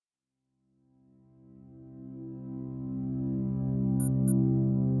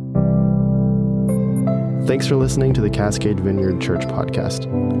Thanks for listening to the Cascade Vineyard Church podcast.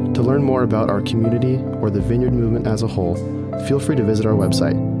 To learn more about our community or the Vineyard movement as a whole, feel free to visit our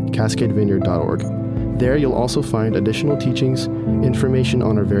website, cascadevineyard.org. There you'll also find additional teachings, information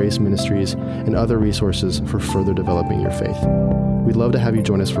on our various ministries, and other resources for further developing your faith. We'd love to have you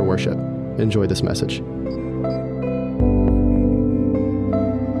join us for worship. Enjoy this message.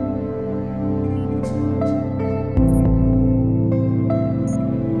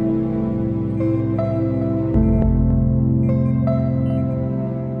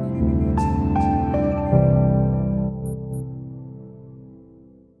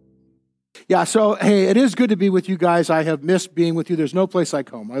 Yeah, so, hey, it is good to be with you guys. I have missed being with you. There's no place like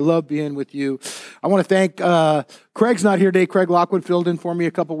home. I love being with you. I want to thank, Craig's not here today. Craig Lockwood filled in for me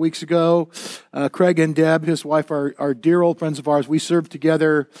a couple weeks ago. Craig and Deb, his wife, are dear old friends of ours. We served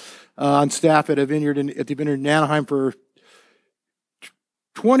together on staff at the Vineyard in Anaheim for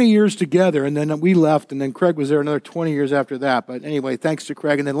 20 years together, and then we left, and then Craig was there another 20 years after that. But anyway, thanks to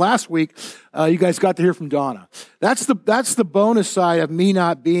Craig. And then last week, you guys got to hear from Donna. That's the bonus side of me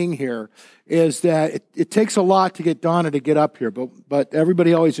not being here, is that it takes a lot to get Donna to get up here, but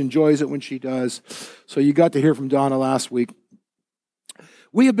everybody always enjoys it when she does. So you got to hear from Donna last week.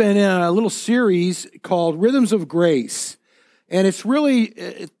 We have been in a little series called Rhythms of Grace, and it's really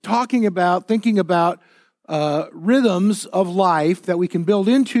thinking about rhythms of life that we can build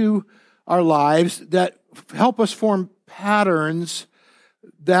into our lives that help us form patterns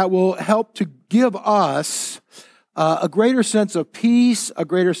that will help to give us a greater sense of peace, a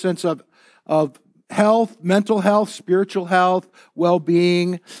greater sense of health, mental health, spiritual health,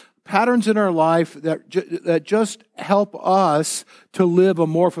 well-being, patterns in our life that just help us to live a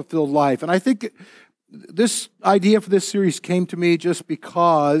more fulfilled life. And I think this idea for this series came to me just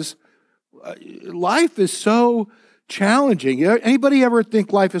because life is so challenging. Anybody ever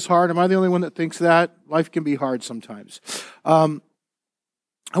think life is hard? Am I the only one that thinks that? Life can be hard sometimes. I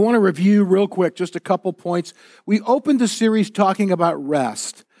want to review real quick just a couple points. We opened the series talking about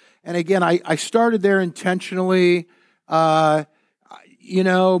rest. And again, I started there intentionally. Many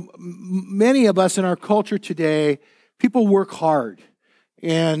of us in our culture today, people work hard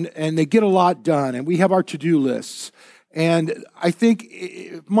and they get a lot done, and we have our to-do lists. And I think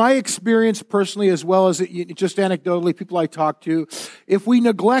my experience personally, as well as just anecdotally, people I talk to, if we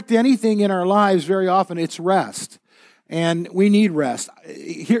neglect anything in our lives, very often it's rest. And we need rest.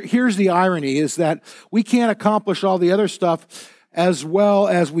 Here's the irony, is that we can't accomplish all the other stuff as well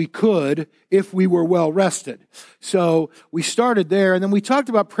as we could if we were well rested. So we started there, and then we talked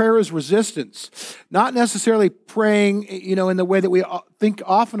about prayer as resistance. Not necessarily praying, in the way that we think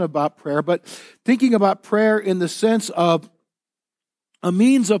often about prayer, but thinking about prayer in the sense of a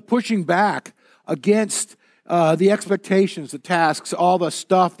means of pushing back against the expectations, the tasks, all the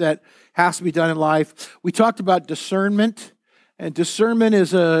stuff that has to be done in life. We talked about discernment, and discernment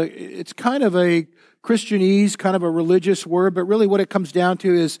it's kind of a Christianese, kind of a religious word, but really what it comes down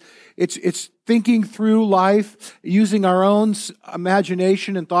to is it's thinking through life, using our own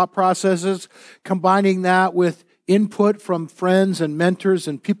imagination and thought processes, combining that with input from friends and mentors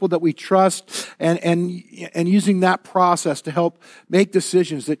and people that we trust, and using that process to help make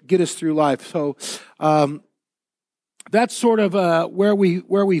decisions that get us through life. So that's sort of where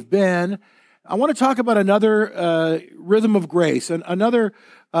we've been. I want to talk about another rhythm of grace, and another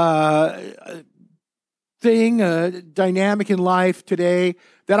thing, a dynamic in life today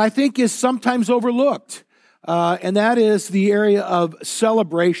that I think is sometimes overlooked, and that is the area of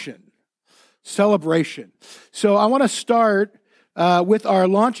celebration. Celebration. So I want to start with our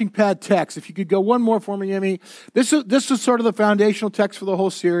launching pad text. If you could go one more for me, Yemi. This is sort of the foundational text for the whole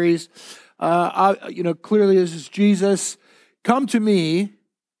series. Clearly this is Jesus. Come to me,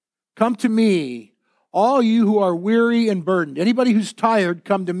 all you who are weary and burdened. Anybody who's tired,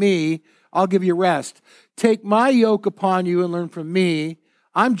 come to me. I'll give you rest. Take my yoke upon you and learn from me.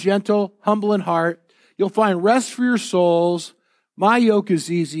 I'm gentle, humble in heart. You'll find rest for your souls. My yoke is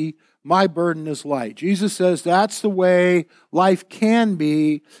easy. My burden is light. Jesus says that's the way life can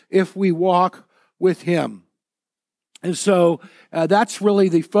be if we walk with Him. And so that's really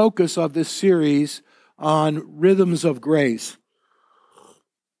the focus of this series on rhythms of grace.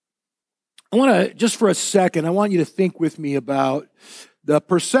 I want to, just for a second, I want you to think with me about the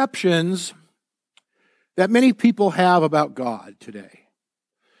perceptions that many people have about God today.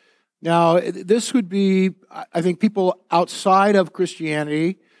 Now, this would be, I think, people outside of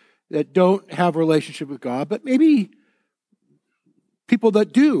Christianity that don't have a relationship with God, but maybe people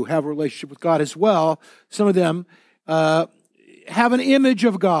that do have a relationship with God as well. Some of them have an image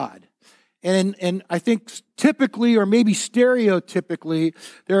of God. And I think typically, or maybe stereotypically,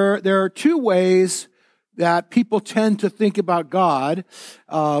 there are two ways that people tend to think about God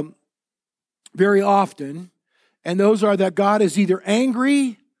very often, and those are that God is either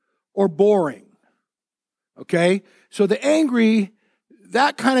angry or boring. Okay? So the angry,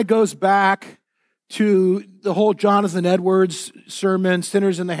 that kind of goes back to the whole Jonathan Edwards sermon,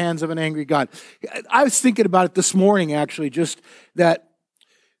 Sinners in the Hands of an Angry God. I was thinking about it this morning, actually, just that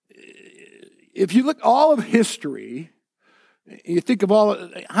if you look all of history, you think of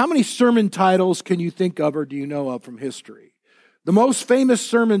how many sermon titles can you think of or do you know of from history? The most famous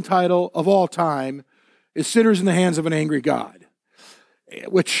sermon title of all time is Sinners in the Hands of an Angry God,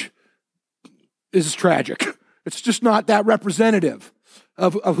 which is tragic. It's just not that representative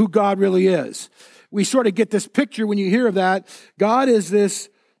of who God really is. We sort of get this picture when you hear of that. God is this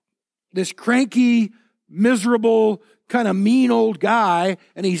cranky, miserable, kind of mean old guy,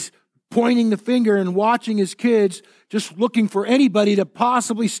 and he's pointing the finger and watching his kids, just looking for anybody to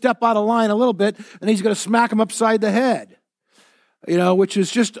possibly step out of line a little bit, and he's going to smack them upside the head. Which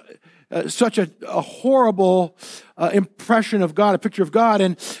is just such a horrible impression of God, a picture of God.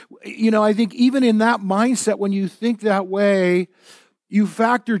 And, I think even in that mindset, when you think that way, you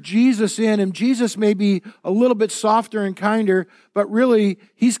factor Jesus in, and Jesus may be a little bit softer and kinder, but really,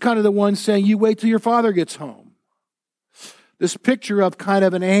 he's kind of the one saying, you wait till your father gets home. This picture of kind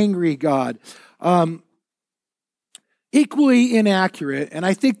of an angry God. Equally inaccurate, and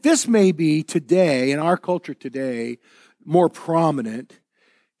I think this may be today, in our culture today, more prominent,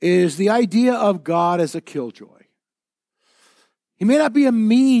 is the idea of God as a killjoy. He may not be a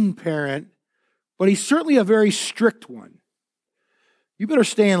mean parent, but he's certainly a very strict one. You better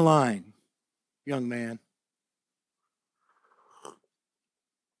stay in line, young man.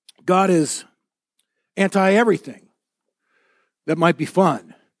 God is anti-everything that might be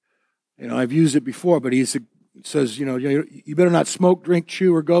fun. I've used it before, but he says, you better not smoke, drink,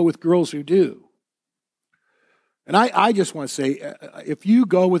 chew, or go with girls who do. And I just want to say, if you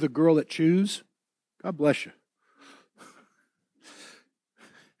go with a girl that chews, God bless you.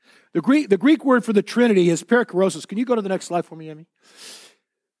 The Greek word for the Trinity is perikerosis. Can you go to the next slide for me, Emmy?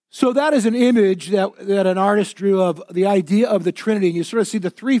 So that is an image that an artist drew of the idea of the Trinity. And you sort of see the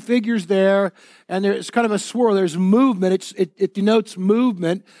three figures there, and there's kind of a swirl. There's movement. It denotes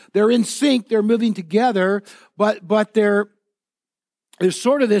movement. They're in sync. They're moving together, but there's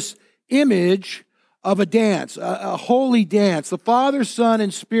sort of this image of a dance, a holy dance. The Father, Son,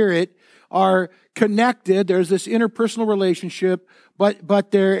 and Spirit are connected. There's this interpersonal relationship, but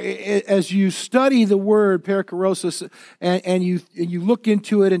there, as you study the word perikerosis and you look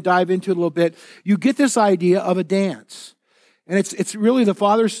into it and dive into it a little bit, you get this idea of a dance. And it's really the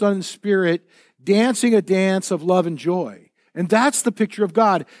Father, Son, and Spirit dancing a dance of love and joy. And that's the picture of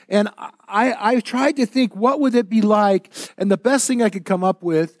God. And I tried to think, what would it be like? And the best thing I could come up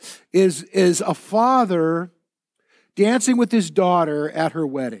with is a father dancing with his daughter at her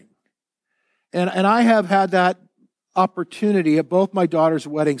wedding. And I have had that opportunity at both my daughter's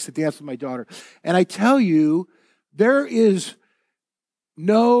weddings to dance with my daughter. And I tell you, there is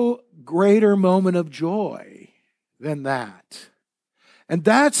no greater moment of joy than that. And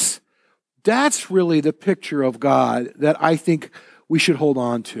that's really the picture of God that I think we should hold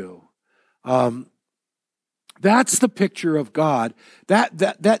on to. That's the picture of God.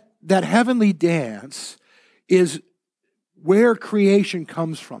 That heavenly dance is where creation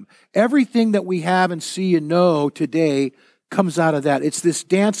comes from. Everything that we have and see and know today comes out of that. It's this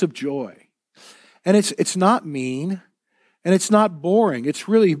dance of joy. And it's not mean, and it's not boring. It's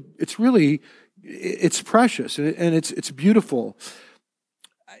precious, and it's beautiful.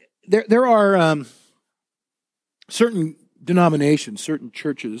 There are certain denominations, certain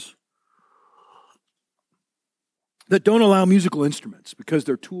churches that don't allow musical instruments because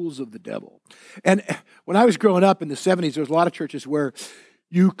they're tools of the devil. And when I was growing up in the 70s, there was a lot of churches where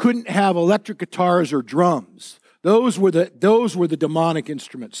you couldn't have electric guitars or drums. Those were the demonic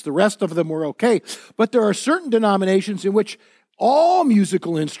instruments. The rest of them were okay. But there are certain denominations in which all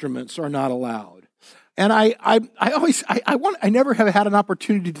musical instruments are not allowed. And I never have had an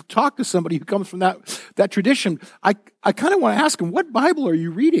opportunity to talk to somebody who comes from that tradition. I kind of want to ask them, what Bible are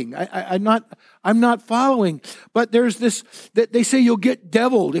you reading? I'm not following. But there's this that they say you'll get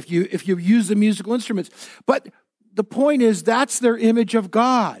deviled if you use the musical instruments. But the point is, that's their image of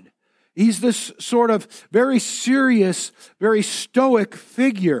God. He's this sort of very serious, very stoic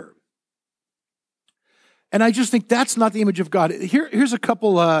figure. And I just think that's not the image of God. Here's a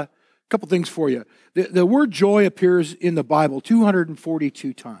couple things for you. The word joy appears in the Bible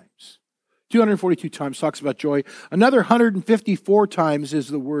 242 times. 242 times talks about joy. Another 154 times is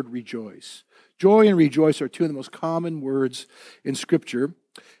the word rejoice. Joy and rejoice are two of the most common words in Scripture.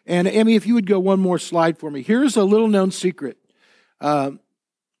 And Emmy, if you would go one more slide for me. Here's a little known secret. The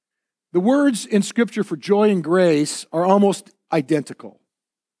words in Scripture for joy and grace are almost identical.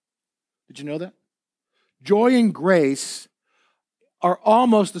 Did you know that? Joy and grace are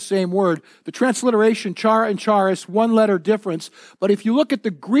almost the same word. The transliteration, chara and charis, one letter difference. But if you look at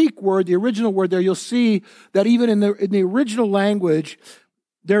the Greek word, the original word there, you'll see that even in the original language,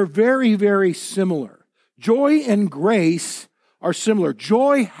 they're very, very similar. Joy and grace are similar.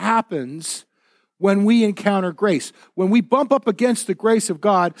 Joy happens when we encounter grace. When we bump up against the grace of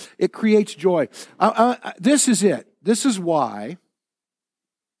God, it creates joy. This is it. This is why,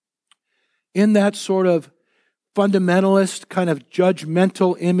 in that sort of fundamentalist, kind of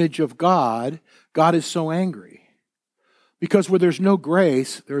judgmental image of God, God is so angry. Because where there's no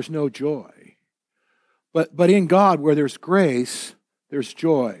grace, there's no joy. But in God, where there's grace, there's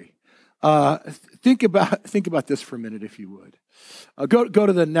joy. Think about this for a minute, if you would. Go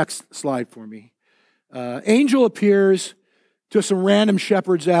to the next slide for me. Angel appears to some random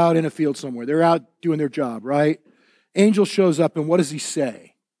shepherds out in a field somewhere. They're out doing their job, right? Angel shows up, and what does he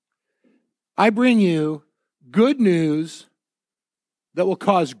say? I bring you good news that will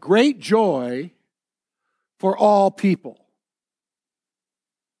cause great joy for all people.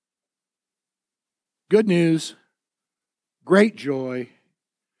 Good news, great joy,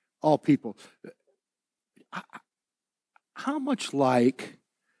 all people. How much like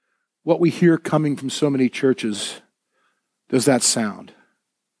what we hear coming from so many churches does that sound?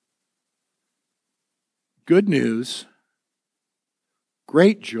 Good news,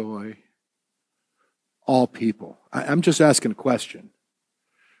 great joy, all people. I'm just asking a question.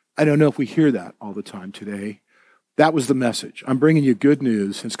 I don't know if we hear that all the time today. That was the message. I'm bringing you good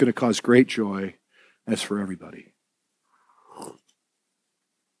news, and it's going to cause great joy, and it's for everybody.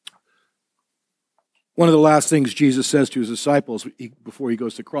 One of the last things Jesus says to his disciples before he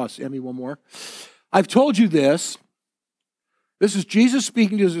goes to the cross. Emmy, one more. I've told you this. This is Jesus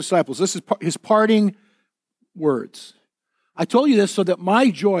speaking to his disciples. This is his parting words. I told you this so that my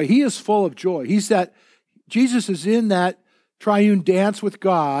joy, he is full of joy. Jesus is in that triune dance with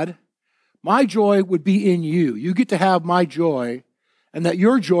God. My joy would be in you. You get to have my joy, and that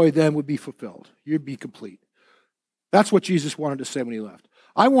your joy then would be fulfilled. You'd be complete. That's what Jesus wanted to say when he left.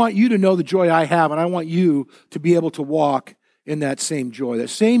 I want you to know the joy I have, and I want you to be able to walk in that same joy, that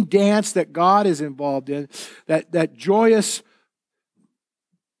same dance that God is involved in, that joyous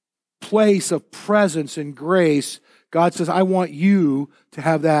place of presence and grace. God says, I want you to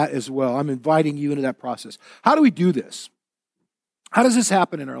have that as well. I'm inviting you into that process. How do we do this? How does this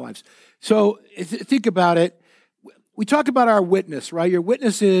happen in our lives? So think about it. We talk about our witness, right? Your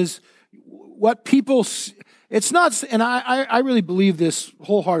witness is what people... It's not, and I really believe this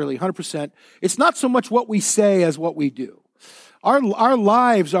wholeheartedly, 100%. It's not so much what we say as what we do. Our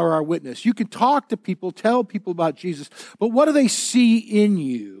lives are our witness. You can talk to people, tell people about Jesus, but what do they see in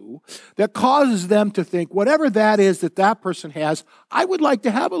you that causes them to think, whatever that is that person has, I would like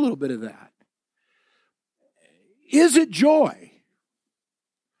to have a little bit of that. Is it joy?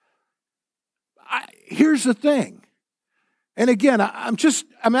 Here's the thing. And again,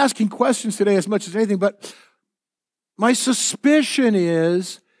 I'm asking questions today as much as anything, but my suspicion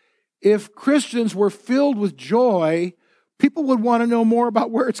is if Christians were filled with joy, people would want to know more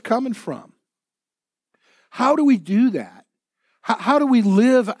about where it's coming from. How do we do that? How do we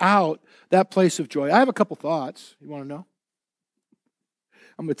live out that place of joy? I have a couple thoughts. You want to know?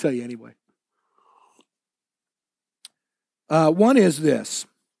 I'm going to tell you anyway. One is this.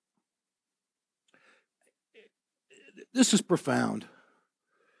 This is profound.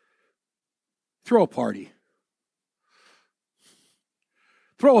 Throw a party.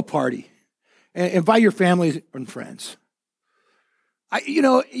 Throw a party. And invite your family and friends. You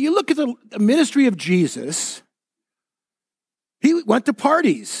look at the ministry of Jesus. He went to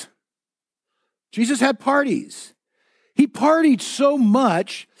parties. Jesus had parties. He partied so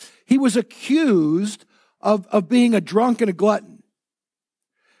much, he was accused of being a drunk and a glutton.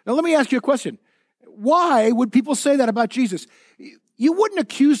 Now, let me ask you a question. Why would people say that about Jesus? You wouldn't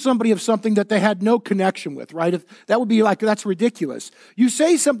accuse somebody of something that they had no connection with, right? That would be like, that's ridiculous. You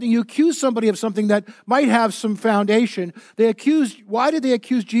say something, you accuse somebody of something that might have some foundation. Why did they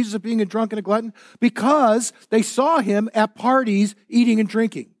accuse Jesus of being a drunk and a glutton? Because they saw him at parties eating and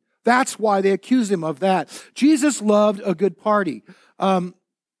drinking. That's why they accused him of that. Jesus loved a good party.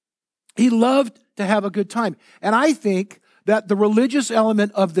 He loved to have a good time. And I think that the religious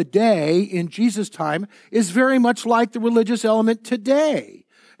element of the day in Jesus' time is very much like the religious element today.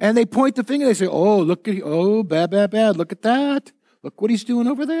 And they point the finger, they say, bad, look at that. Look what he's doing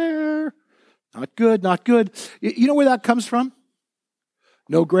over there. Not good, not good. You know where that comes from?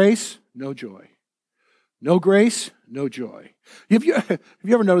 No grace, no joy. No grace, no joy. Have you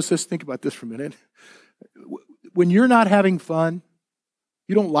ever noticed this? Think about this for a minute. When you're not having fun,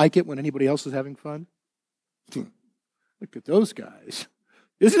 you don't like it when anybody else is having fun. Look at those guys.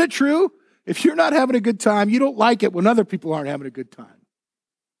 Isn't it true? If you're not having a good time, you don't like it when other people aren't having a good time.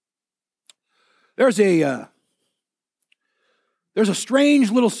 There's a strange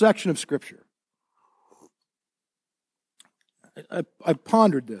little section of Scripture. I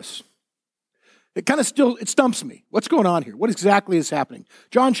pondered this. It kind of it stumps me. What's going on here? What exactly is happening?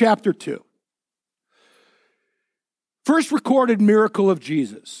 John chapter 2. First recorded miracle of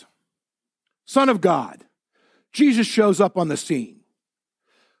Jesus. Son of God. Jesus shows up on the scene.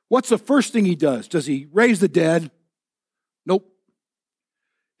 What's the first thing he does? Does he raise the dead? Nope.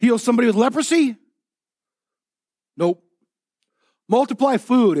 Heal somebody with leprosy? Nope. Multiply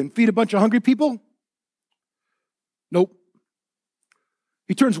food and feed a bunch of hungry people? Nope.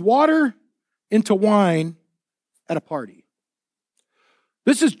 He turns water into wine at a party.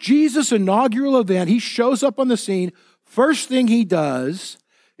 This is Jesus' inaugural event. He shows up on the scene. First thing he does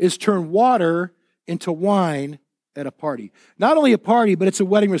is turn water into wine at a party. Not only a party, but it's a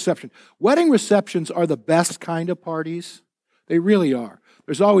wedding reception. Wedding receptions are the best kind of parties. They really are.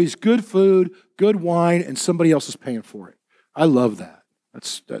 There's always good food, good wine, and somebody else is paying for it. I love that.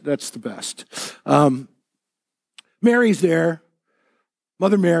 That's the best. Mary's there.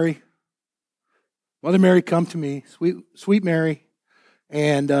 Mother Mary, come to me, sweet Mary.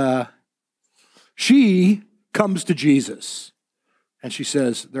 And she comes to Jesus, and she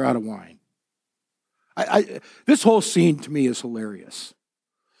says, they're out of wine. This whole scene to me is hilarious.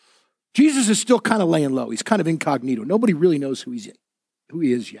 Jesus is still kind of laying low. He's kind of incognito. Nobody really knows who he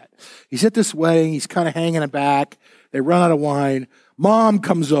is yet. He's at this wedding. He's kind of hanging back. They run out of wine. Mom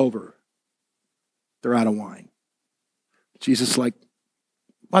comes over. They're out of wine. Jesus is like,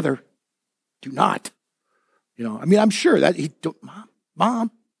 Mother, do not. I'm sure that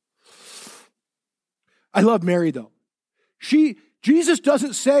Mom. I love Mary though. Jesus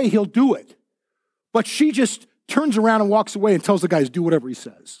doesn't say he'll do it, but she just turns around and walks away and tells the guys do whatever he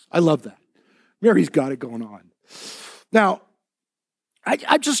says. I love that. Mary's got it going on. Now,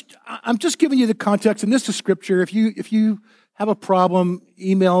 I'm just giving you the context, and this is Scripture. If you have a problem,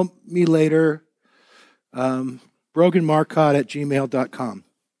 email me later. broganmarcotte@gmail.com.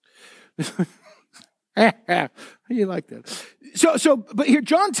 You like that? But here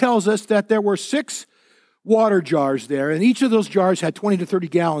John tells us that there were 6 water jars there, and each of those jars had 20 to 30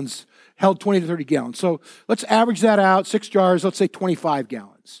 gallons, held 20 to 30 gallons. So let's average that out. 6 jars, let's say 25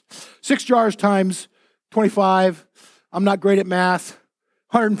 gallons. 6 jars times 25. I'm not great at math.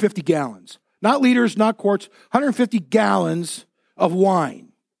 150 gallons. Not liters, not quarts. 150 gallons of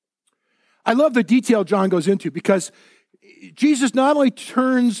wine. I love the detail John goes into because Jesus not only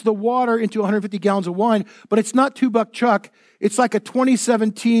turns the water into 150 gallons of wine, but it's not $2 Chuck. It's like a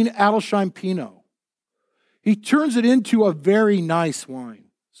 2017 Adelsheim Pinot. He turns it into a very nice wine.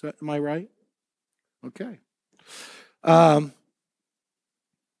 Am I right? Okay. Now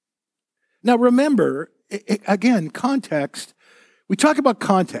remember, again, context. We talk about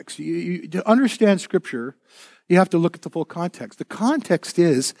context. To understand Scripture, you have to look at the full context. The context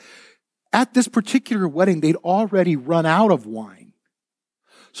is, at this particular wedding, they'd already run out of wine.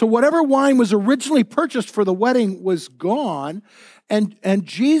 So whatever wine was originally purchased for the wedding was gone, and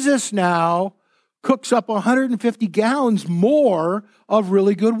Jesus now cooks up 150 gallons more of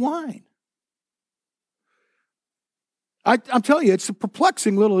really good wine. I'm telling you, it's a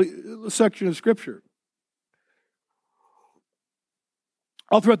perplexing little section of Scripture.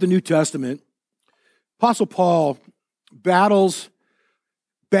 All throughout the New Testament, Apostle Paul battles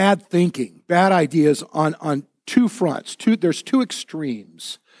bad thinking, bad ideas on 2 fronts. There's 2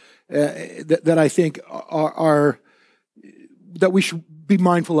 extremes that I think are that we should be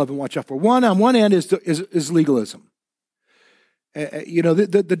mindful of and watch out for. One, on one end is legalism.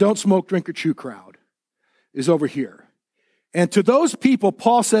 The don't smoke, drink, or chew crowd is over here. And to those people,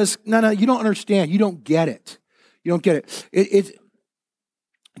 Paul says, no, you don't understand. You don't get it. You don't get it. It's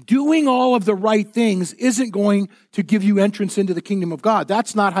doing all of the right things isn't going to give you entrance into the kingdom of God.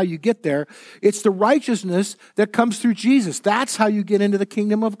 That's not how you get there. It's the righteousness that comes through Jesus. That's how you get into the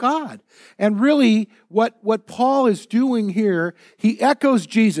kingdom of God. And really, what Paul is doing here, he echoes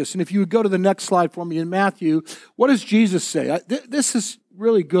Jesus. And if you would go to the next slide for me in Matthew, what does Jesus say? This is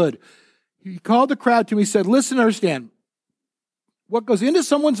really good. He called the crowd to him. He said, listen, understand. What goes into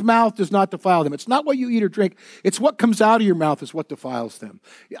someone's mouth does not defile them. It's not what you eat or drink. It's what comes out of your mouth is what defiles them.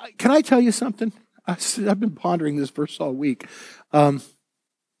 Can I tell you something? I've been pondering this verse all week.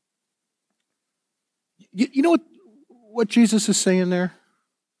 You know what Jesus is saying there?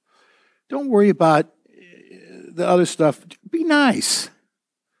 Don't worry about the other stuff. Be nice,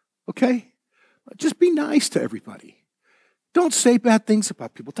 okay? Just be nice to everybody. Don't say bad things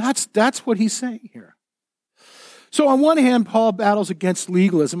about people. That's what he's saying here. So on one hand, Paul battles against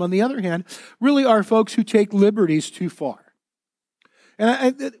legalism. On the other hand, really are folks who take liberties too far.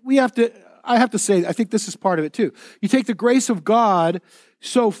 And I have to say, I think this is part of it too. You take the grace of God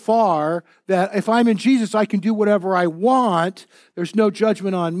so far that if I'm in Jesus, I can do whatever I want. There's no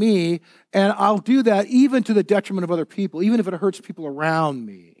judgment on me. And I'll do that even to the detriment of other people, even if it hurts people around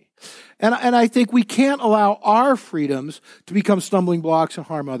me. And I think we can't allow our freedoms to become stumbling blocks and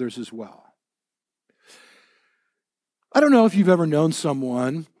harm others as well. I don't know if you've ever known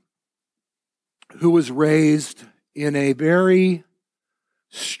someone who was raised in a very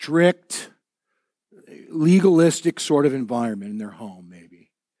strict, legalistic sort of environment in their home,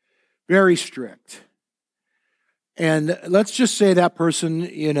 maybe. Very strict. And let's just say that person,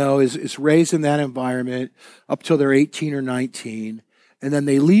 is raised in that environment up till they're 18 or 19, and then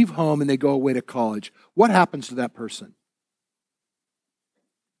they leave home and they go away to college. What happens to that person?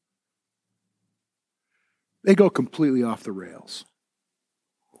 They go completely off the rails.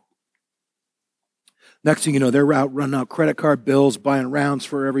 Next thing you know, they're out running out credit card bills, buying rounds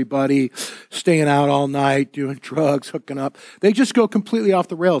for everybody, staying out all night, doing drugs, hooking up. They just go completely off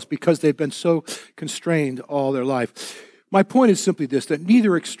the rails because they've been so constrained all their life. My point is simply this, that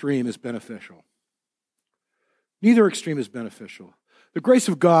neither extreme is beneficial. Neither extreme is beneficial. The grace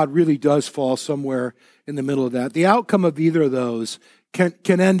of God really does fall somewhere in the middle of that. The outcome of either of those can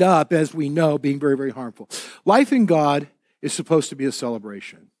end up, as we know, being very, very harmful. Life in God is supposed to be a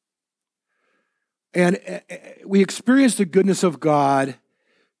celebration. And we experience the goodness of God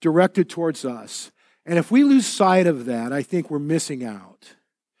directed towards us. And if we lose sight of that, I think we're missing out.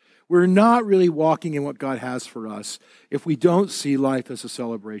 We're not really walking in what God has for us if we don't see life as a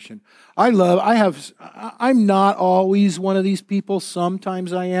celebration. I'm not always one of these people.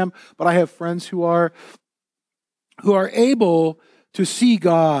 Sometimes I am, but I have friends who are able to see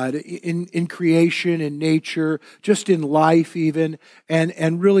God in creation, in nature, just in life even,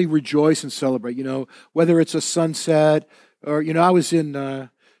 and really rejoice and celebrate. Whether it's a sunset or, I was in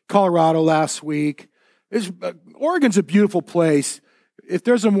Colorado last week. Oregon's a beautiful place. If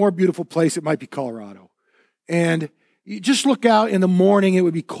there's a more beautiful place, it might be Colorado. And you just look out in the morning, it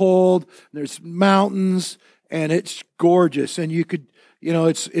would be cold, there's mountains, and it's gorgeous. And you could,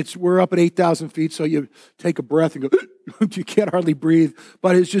 we're up at 8,000 feet, so you take a breath and go, you can't hardly breathe,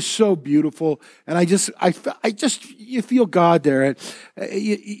 but it's just so beautiful. And you feel God there.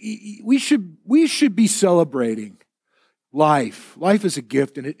 We should be celebrating life. Life is a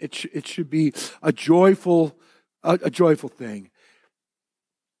gift, and it should be a joyful thing.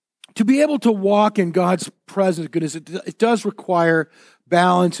 To be able to walk in God's presence, goodness, it does require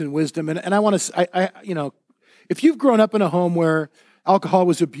balance and wisdom. And I want to, if you've grown up in a home where alcohol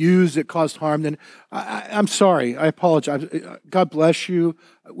was abused, it caused harm, then I'm sorry. I apologize. God bless you.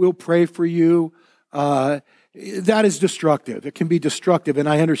 We'll pray for you. That is destructive. It can be destructive, and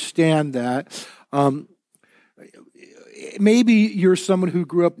I understand that. Maybe you're someone who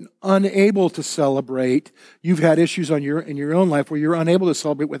grew up unable to celebrate. You've had issues in your own life where you're unable to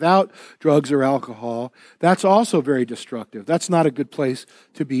celebrate without drugs or alcohol. That's also very destructive. That's not a good place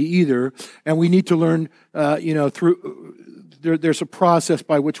to be either. And we need to learn, there's a process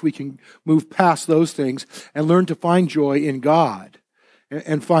by which we can move past those things and learn to find joy in God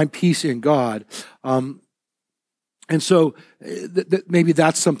and find peace in God. And so maybe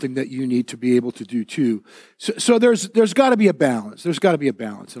that's something that you need to be able to do too. So there's got to be a balance. There's got to be a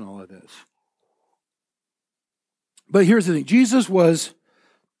balance in all of this. But here's the thing. Jesus was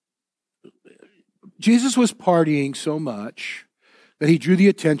partying so much that he drew the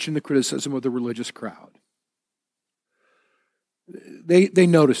attention, the criticism of the religious crowd. They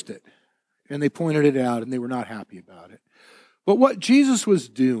noticed it, and they pointed it out, and they were not happy about it. But what Jesus was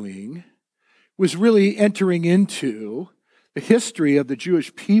doing was really entering into the history of the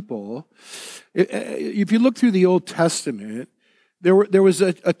Jewish people. If you look through the Old Testament, there was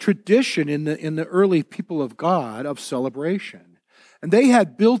a tradition in the early people of God of celebration. And they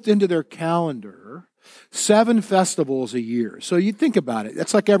had built into their calendar 7 festivals a year. So you think about it.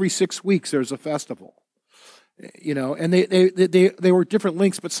 That's like every 6 weeks there's a festival. And they were different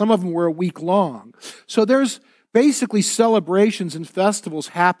lengths, but some of them were a week long. So there's basically celebrations and festivals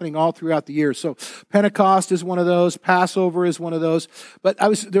happening all throughout the year. So Pentecost is one of those. Passover is one of those. But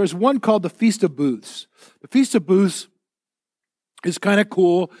there was one called the Feast of Booths. The Feast of Booths is kind of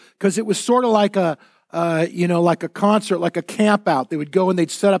cool because it was sort of like a like a concert, like a camp out. They would go and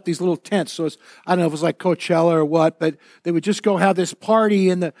they'd set up these little tents. So I don't know if it was like Coachella or what, but they would just go have this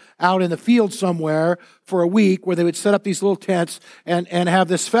party out in the field somewhere for a week where they would set up these little tents and have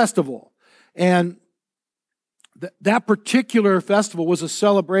this festival. And that particular festival was a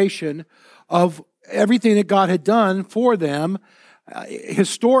celebration of everything that God had done for them.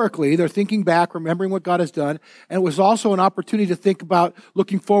 Historically, they're thinking back, remembering what God has done, and it was also an opportunity to think about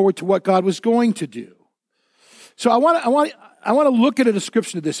looking forward to what God was going to do. So I want to look at a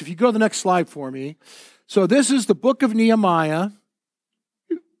description of this. If you go to the next slide for me. So this is the book of Nehemiah.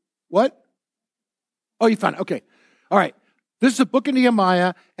 What? Oh, you found it. Okay. All right. This is the book of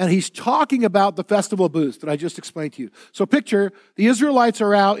Nehemiah, and he's talking about the festival of booths that I just explained to you. So picture, the Israelites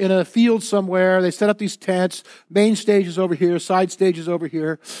are out in a field somewhere. They set up these tents, main stages over here, side stages over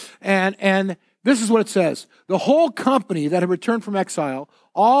here. And this is what it says. The whole company that had returned from exile,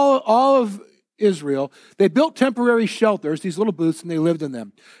 all of Israel, they built temporary shelters, these little booths, and they lived in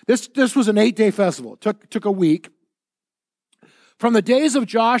them. This was an 8-day festival. It took a week. From the days of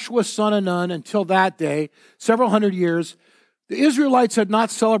Joshua, son of Nun, until that day, several hundred years, the Israelites had not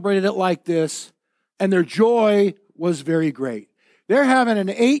celebrated it like this, and their joy was very great. They're having an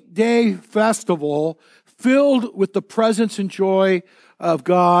 8-day festival filled with the presence and joy of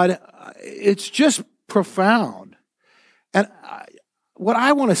God. It's just profound. And what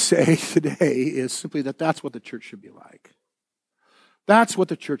I want to say today is simply that that's what the church should be like. That's what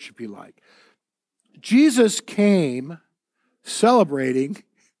the church should be like. Jesus came celebrating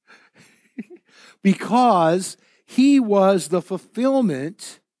because he was the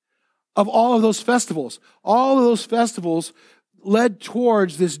fulfillment of all of those festivals. All of those festivals led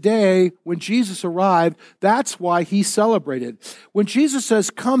towards this day when Jesus arrived. That's why he celebrated. When Jesus says,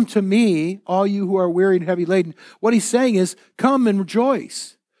 "Come to me, all you who are weary and heavy laden," what he's saying is, come and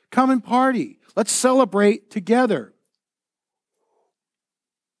rejoice. Come and party. Let's celebrate together.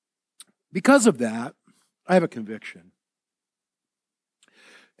 Because of that, I have a conviction.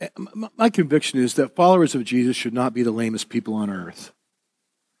 My conviction is that followers of Jesus should not be the lamest people on earth.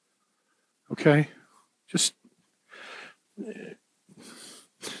 Okay? Just,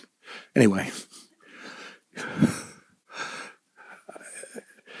 anyway.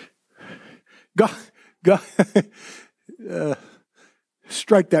 God,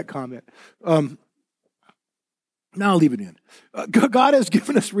 strike that comment. Now I'll leave it in. God has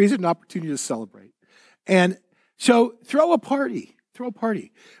given us reason and opportunity to celebrate. And so throw a party. Throw a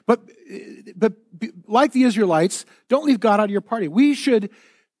party. But like the Israelites, don't leave God out of your party. We should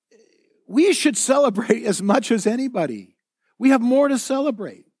celebrate as much as anybody. We have more to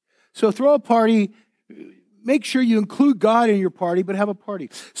celebrate. So throw a party. Make sure you include God in your party, but have a party.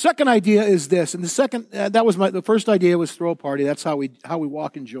 Second idea is this, and the first idea was throw a party. That's how we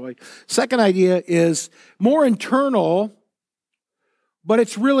walk in joy. Second idea is more internal, but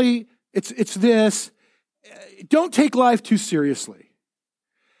it's this. Don't take life too seriously.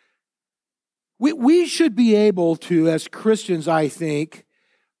 We should be able to, as Christians, I think,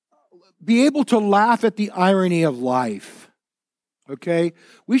 be able to laugh at the irony of life. Okay?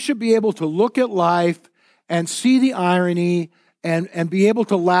 We should be able to look at life and see the irony and be able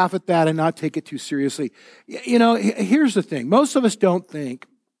to laugh at that and not take it too seriously. You know, here's the thing. Most of us don't think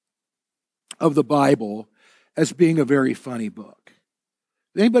of the Bible as being a very funny book.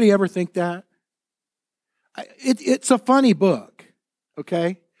 Did anybody ever think that? It's a funny book,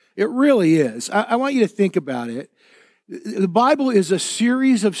 okay? It really is. I want you to think about it. The Bible is a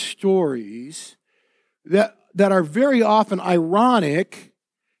series of stories that are very often ironic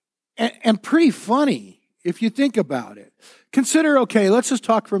and pretty funny, if you think about it. Consider, okay, let's just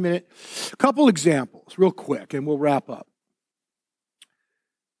talk for a minute. A couple examples, real quick, and we'll wrap up.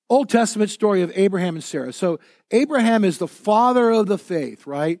 Old Testament story of Abraham and Sarah. So Abraham is the father of the faith,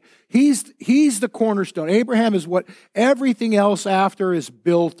 right? He's the cornerstone. Abraham is what everything else after is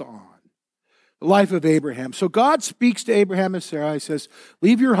built on. The life of Abraham. So God speaks to Abraham and Sarah. He says,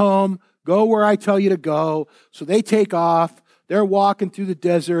 leave your home, go where I tell you to go. So they take off. They're walking through the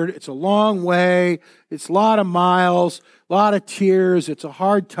desert. It's a long way. It's a lot of miles, a lot of tears. It's a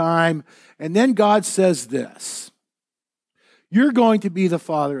hard time. And then God says this. You're going to be the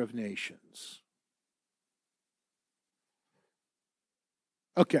father of nations.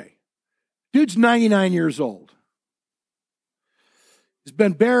 Okay. Dude's 99 years old. He's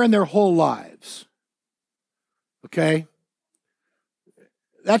been barren their whole lives. Okay?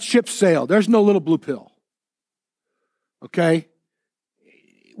 That ship sailed. There's no little blue pill. Okay?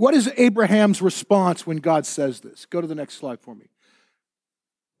 What is Abraham's response when God says this? Go to the next slide for me.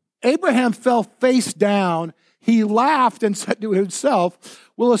 Abraham fell face down. He laughed and said to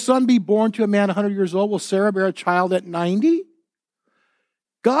himself, will a son be born to a man 100 years old? Will Sarah bear a child at 90?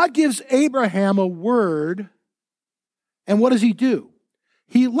 God gives Abraham a word, and what does he do?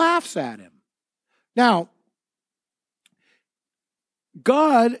 He laughs at him. Now,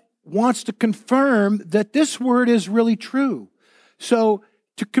 God wants to confirm that this word is really true. So,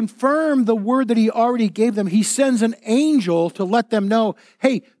 to confirm the word that he already gave them, he sends an angel to let them know,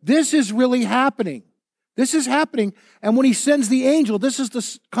 hey, this is really happening. This is happening. And when he sends the angel, this is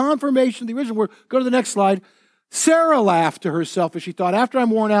the confirmation of the original word. Go to the next slide. Sarah laughed to herself as she thought, after I'm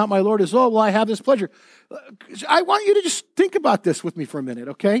worn out, my Lord is old, will I have this pleasure? I want you to just think about this with me for a minute,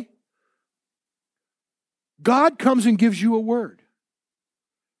 okay? God comes and gives you a word.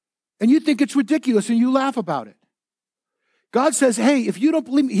 And you think it's ridiculous and you laugh about it. God says, hey, if you don't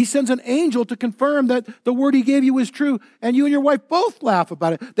believe me, he sends an angel to confirm that the word he gave you is true. And you and your wife both laugh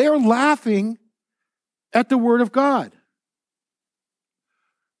about it. They are laughing at the word of God.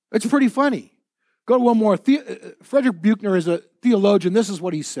 It's pretty funny. Go to one more. Frederick Buechner is a theologian. This is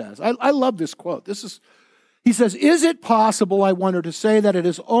what he says. I love this quote. He says, is it possible, I wonder, to say that it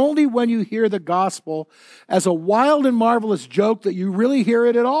is only when you hear the gospel as a wild and marvelous joke that you really hear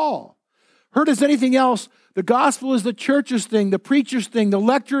it at all? Heard as anything else, the gospel is the church's thing, the preacher's thing, the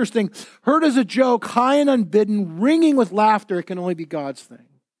lecturer's thing. Heard as a joke, high and unbidden, ringing with laughter, it can only be God's thing.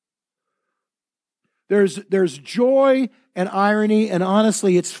 There's joy and irony, and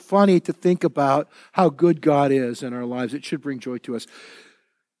honestly, it's funny to think about how good God is in our lives. It should bring joy to us.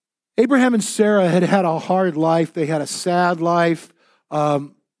 Abraham and Sarah had had a hard life. They had a sad life,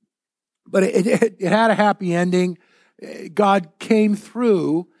 but it had a happy ending. God came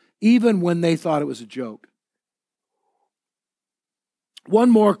through even when they thought it was a joke. One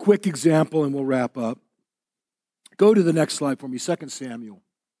more quick example and we'll wrap up. Go to the next slide for me, 2 Samuel.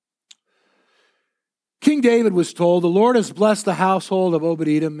 King David was told, the Lord has blessed the household of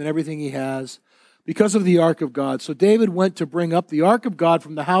Obed-Edom and everything he has because of the ark of God. So David went to bring up the ark of God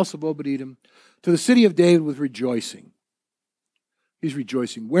from the house of Obed-Edom to the city of David with rejoicing. He's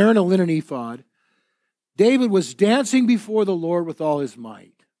rejoicing, wearing a linen ephod. David was dancing before the Lord with all his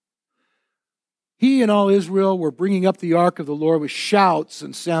might. He and all Israel were bringing up the ark of the Lord with shouts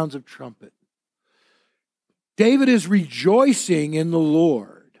and sounds of trumpet. David is rejoicing in the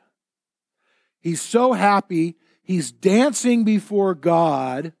Lord. He's so happy. He's dancing before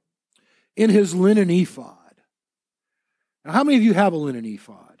God in his linen ephod. Now, how many of you have a linen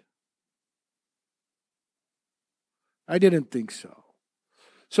ephod? I didn't think so.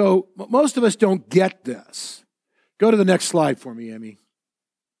 So most of us don't get this. Go to the next slide for me, Emmy.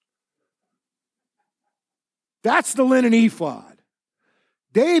 That's the linen ephod.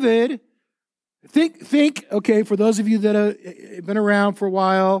 David, think, okay, for those of you that have been around for a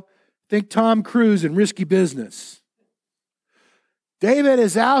while, think Tom Cruise in Risky Business. David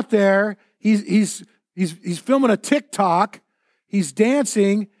is out there. He's filming a TikTok. He's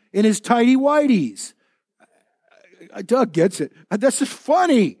dancing in his tighty whities. Doug gets it. That's just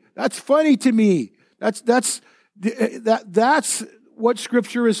funny. That's funny to me. That's what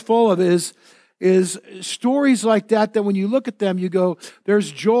Scripture is full of. Is stories like that when you look at them, you go,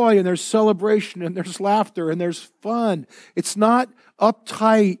 there's joy and there's celebration and there's laughter and there's fun. It's not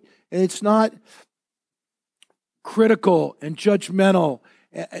uptight and it's not critical and judgmental.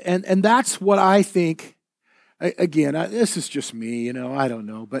 And that's what I think, again, this is just me, I don't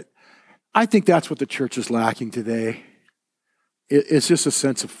know, but I think that's what the church is lacking today. It's just a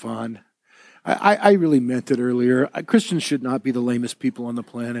sense of fun. I really meant it earlier. Christians should not be the lamest people on the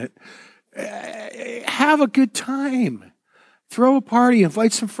planet. Have a good time. Throw a party.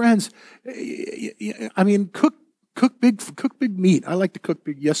 Invite some friends. I mean, cook big meat. I like to cook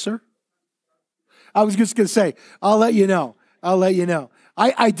big. Yes, sir? I was just going to say, I'll let you know.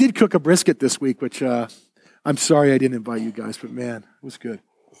 I did cook a brisket this week, which I'm sorry I didn't invite you guys, but man, it was good.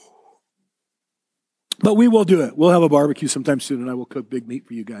 But we will do it. We'll have a barbecue sometime soon, and I will cook big meat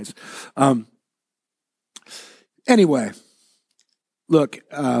for you guys. Anyway, look,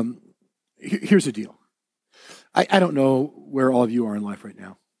 here's the deal. I don't know where all of you are in life right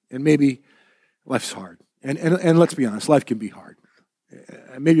now. And maybe life's hard. And let's be honest, life can be hard.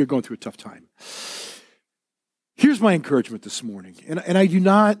 Maybe you're going through a tough time. Here's my encouragement this morning. And I do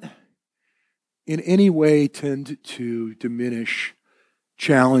not in any way tend to diminish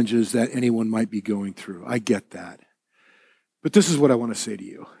challenges that anyone might be going through. I get that. But this is what I want to say to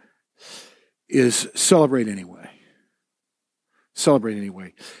you, is celebrate anyway. Celebrate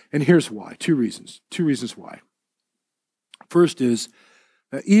anyway. And here's why. Two reasons why. First is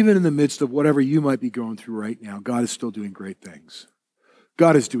that even in the midst of whatever you might be going through right now, God is still doing great things.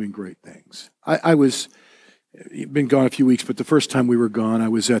 God is doing great things. I was been gone a few weeks, but the first time we were gone, I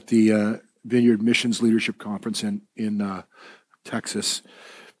was at the Vineyard Missions Leadership Conference in Texas.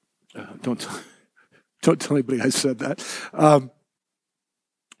 Don't tell anybody I said that.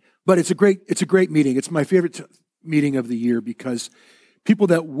 But it's a great meeting. It's my favorite meeting of the year because people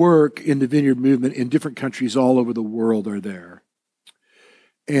that work in the Vineyard movement in different countries all over the world are there,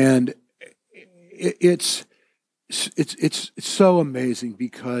 and it's so amazing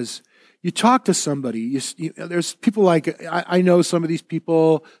because you talk to somebody. There's people like I know some of these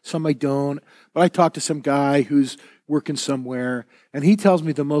people, some I don't, but I talk to some guy who's working somewhere, and he tells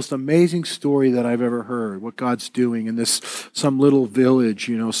me the most amazing story that I've ever heard, what God's doing in some little village,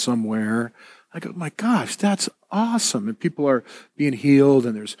 somewhere. I go, my gosh, that's awesome. And people are being healed,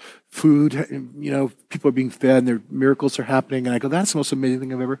 and there's food, and, people are being fed, and miracles are happening. And I go, that's the most amazing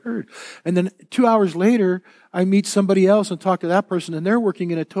thing I've ever heard. And then 2 hours later, I meet somebody else and talk to that person, and they're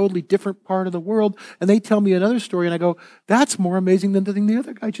working in a totally different part of the world, and they tell me another story, and I go, that's more amazing than the thing the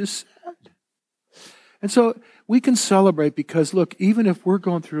other guy just said. And so we can celebrate because, look, even if we're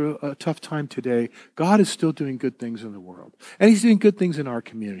going through a tough time today, God is still doing good things in the world. And He's doing good things in our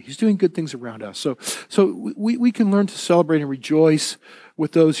community. He's doing good things around us. So we can learn to celebrate and rejoice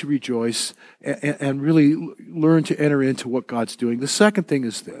with those who rejoice and really learn to enter into what God's doing. The second thing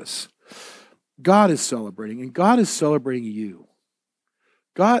is this. God is celebrating, and God is celebrating you.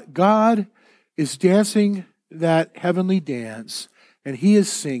 God is dancing that heavenly dance, and He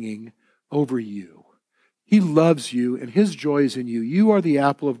is singing over you. He loves you, and His joy is in you. You are the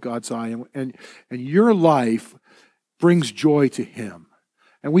apple of God's eye, and your life brings joy to Him.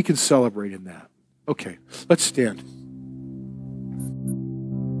 And we can celebrate in that. Okay, let's stand.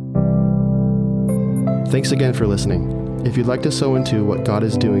 Thanks again for listening. If you'd like to sow into what God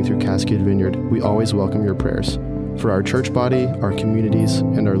is doing through Cascade Vineyard, we always welcome your prayers for our church body, our communities,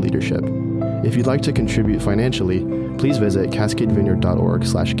 and our leadership. If you'd like to contribute financially, please visit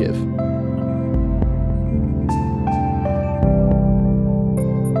cascadevineyard.org/give.